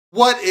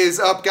What is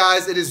up,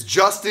 guys? It is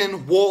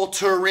Justin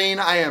Woltering.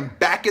 I am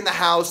back in the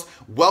house.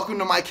 Welcome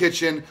to my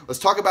kitchen. Let's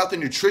talk about the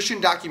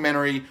nutrition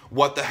documentary,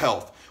 What the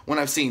Health. When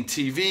I've seen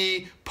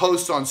TV,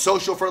 posts on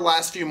social for the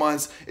last few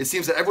months, it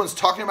seems that everyone's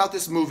talking about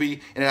this movie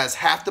and it has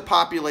half the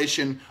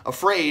population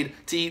afraid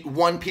to eat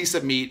one piece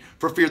of meat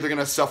for fear they're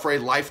gonna suffer a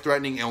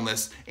life-threatening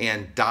illness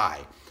and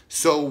die.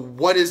 So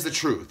what is the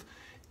truth?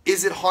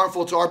 Is it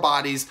harmful to our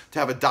bodies to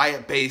have a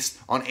diet based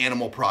on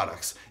animal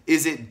products?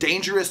 Is it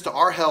dangerous to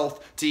our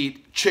health to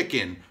eat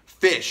chicken,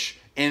 fish,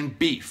 and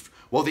beef?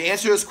 Well, the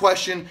answer to this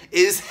question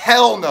is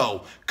hell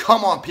no.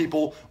 Come on,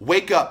 people,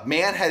 wake up.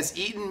 Man has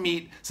eaten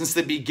meat since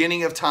the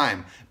beginning of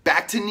time.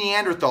 Back to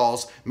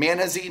Neanderthals, man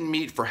has eaten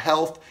meat for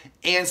health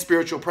and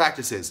spiritual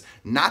practices.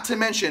 Not to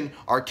mention,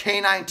 our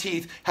canine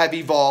teeth have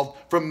evolved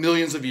from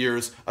millions of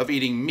years of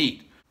eating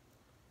meat.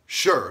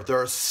 Sure, there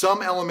are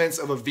some elements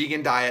of a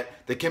vegan diet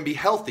that can be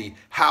healthy.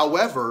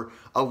 However,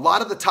 a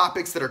lot of the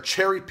topics that are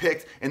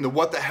cherry-picked in the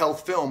What the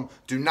Health film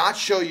do not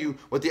show you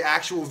what the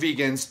actual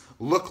vegans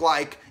look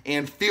like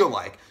and feel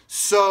like.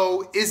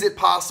 So, is it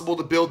possible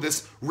to build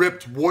this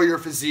ripped warrior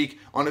physique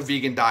on a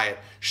vegan diet?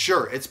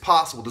 Sure, it's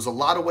possible. There's a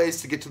lot of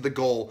ways to get to the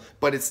goal,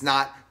 but it's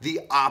not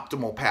the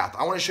optimal path.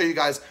 I want to show you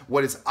guys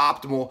what is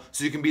optimal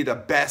so you can be the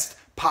best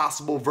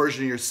possible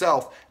version of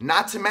yourself.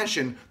 Not to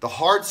mention the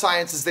hard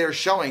science is there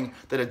showing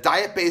that a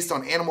diet based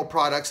on animal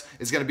products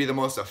is going to be the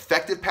most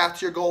effective path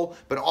to your goal,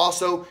 but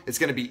also it's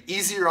going to be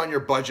easier on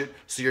your budget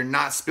so you're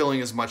not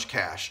spilling as much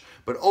cash.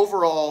 But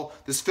overall,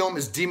 this film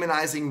is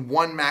demonizing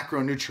one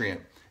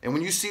macronutrient. And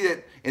when you see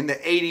it in the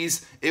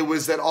 80s, it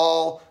was that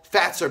all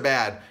fats are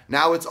bad.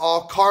 Now it's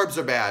all carbs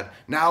are bad.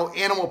 Now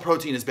animal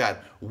protein is bad.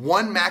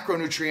 One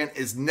macronutrient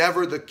is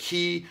never the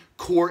key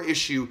core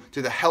issue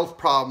to the health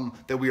problem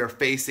that we are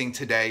facing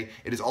today.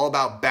 It is all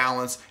about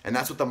balance, and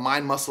that's what the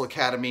Mind Muscle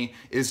Academy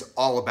is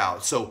all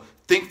about. So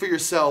think for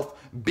yourself,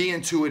 be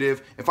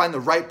intuitive, and find the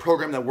right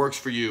program that works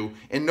for you.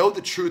 And know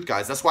the truth,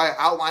 guys. That's why I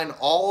outlined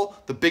all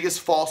the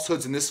biggest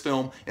falsehoods in this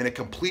film in a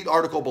complete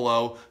article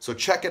below. So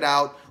check it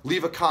out,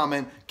 leave a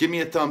comment, give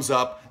me a thumbs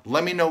up,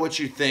 let me know what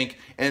you think.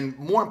 And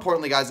more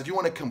importantly, guys, if you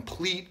want a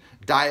complete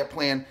diet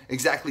plan,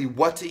 exactly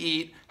what to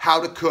eat, how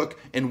to cook,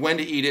 and when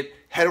to eat it,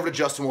 head over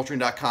to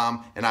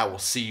justinwoltering.com and I will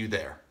see you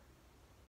there.